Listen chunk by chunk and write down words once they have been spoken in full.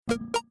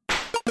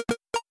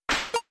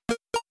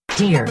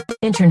Dear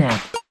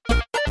Internet.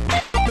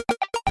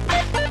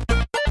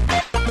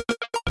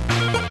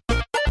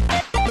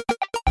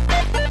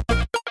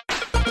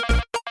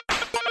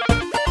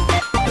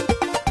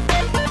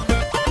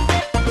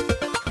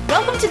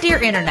 Welcome to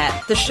Dear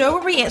Internet, the show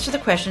where we answer the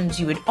questions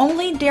you would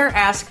only dare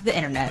ask the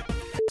internet.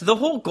 The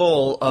whole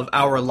goal of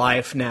our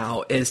life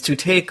now is to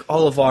take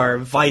all of our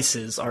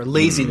vices, our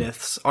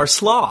laziness, our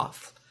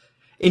sloth,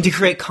 and to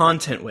create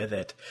content with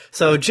it.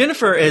 So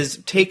Jennifer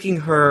is taking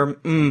her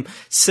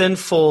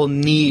sinful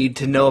need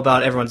to know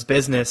about everyone's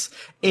business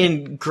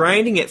and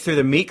grinding it through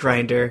the meat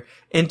grinder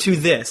into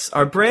this,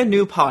 our brand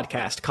new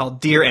podcast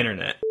called Dear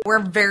Internet. We're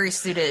very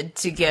suited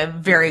to give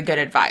very good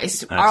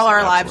advice. All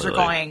our lives are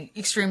going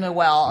extremely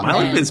well. My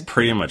life is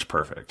pretty much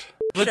perfect.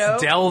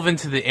 Let's delve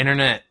into the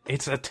internet.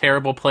 It's a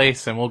terrible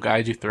place, and we'll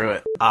guide you through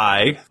it.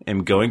 I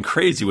am going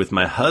crazy with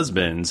my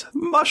husband's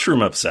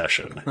mushroom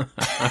obsession.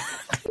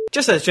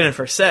 Just as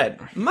Jennifer said,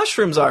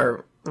 mushrooms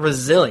are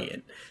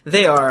resilient.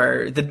 They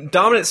are the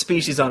dominant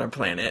species on our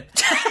planet.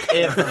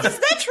 Is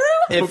that true?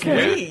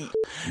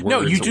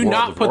 No, you do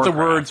not put the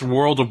words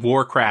World of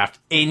Warcraft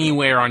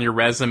anywhere on your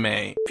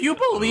resume. If you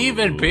believe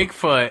in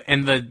Bigfoot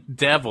and the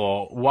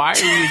devil, why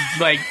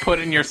are you,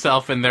 putting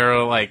yourself in their,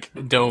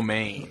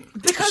 domain?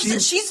 Because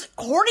she's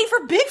horny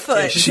for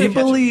Bigfoot. She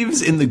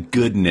believes in the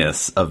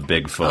goodness of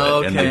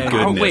Bigfoot and the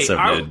goodness of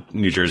the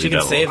New Jersey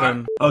Devil. She can save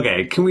him.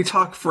 Okay, can we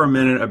talk for a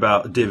minute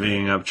about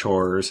divvying up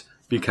chores?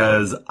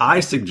 Because I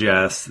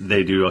suggest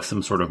they do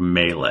some sort of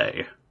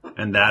melee.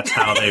 And that's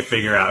how they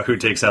figure out who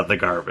takes out the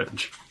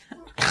garbage.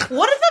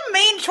 What if the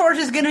main chore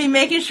is going to be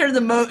making sure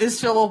the moat is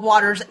filled with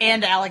waters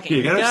and alligators?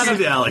 You gotta feed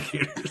the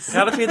alligators.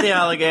 Gotta feed the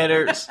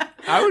alligators.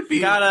 I would be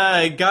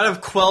gotta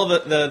quell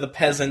the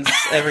peasants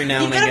every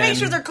now and again. You gotta make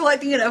sure they're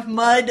collecting enough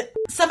mud.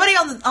 Somebody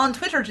on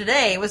Twitter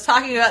today was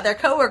talking about their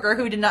coworker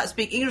who did not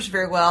speak English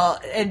very well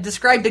and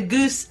described a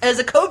goose as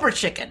a cobra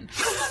chicken.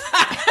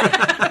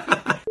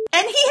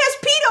 And he has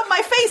peed on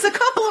my face a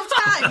couple of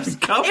times.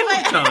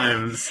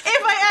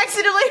 If I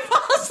accidentally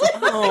fall asleep.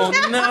 Oh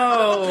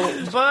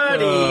no,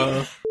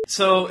 buddy!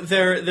 So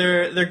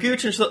their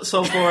gooch and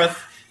so forth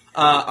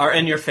are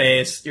in your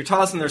face. You're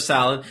tossing their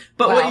salad,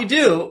 but what you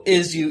do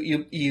is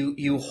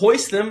you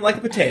hoist them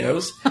like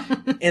potatoes,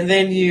 and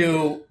then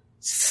you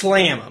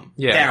slam them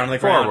down the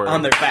ground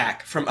on their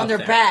back from up on their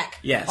there. back.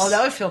 Yes. Oh,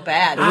 that would feel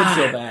bad. It would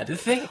feel bad. The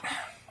thing.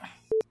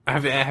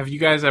 Have you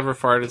guys ever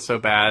farted so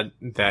bad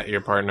that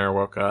your partner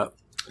woke up?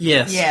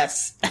 Yes.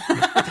 Yes.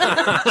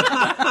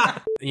 I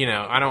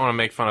don't want to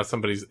make fun of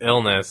somebody's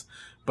illness,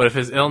 but if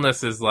his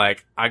illness is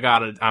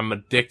I'm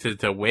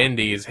addicted to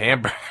Wendy's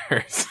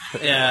hamburgers.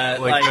 Yeah.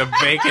 The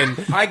bacon.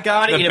 I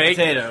gotta eat a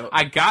potato.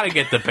 I gotta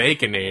get the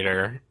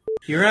Baconator.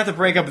 You're gonna have to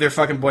break up with your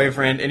fucking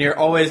boyfriend, and you're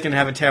always gonna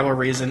have a terrible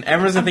reason.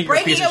 Everyone's gonna think you're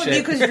a piece of shit. Breaking up with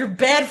you because you're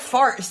bad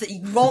farts that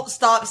you won't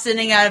stop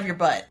sending out of your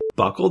butt.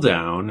 Buckle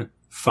down.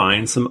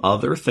 Find some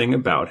other thing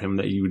about him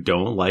that you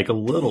don't like a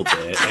little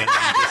bit, and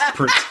just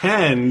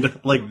pretend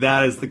like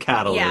that is the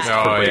catalyst.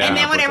 Yeah. For breaking And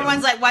then up when with everyone's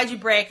him. like, "Why'd you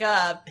break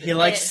up?" He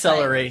likes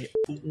celery.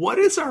 What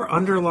is our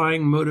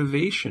underlying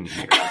motivation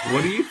here?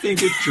 What do you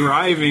think is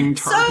driving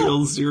Tar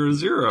Heels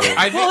 00?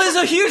 Well, he's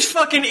a huge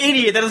fucking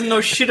idiot that doesn't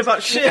know shit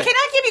about shit. Can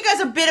I give you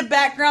guys a bit of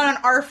background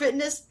on our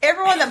fitness?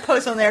 Everyone that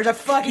posts on there is a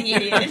fucking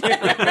idiot. And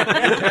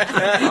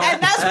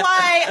that's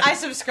why I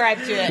subscribe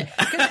to it.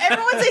 Because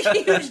everyone's a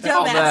huge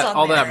dumbass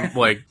on there.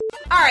 All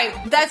right,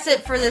 that's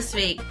it for this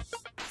week.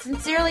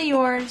 Sincerely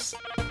yours,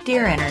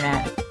 Dear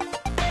Internet.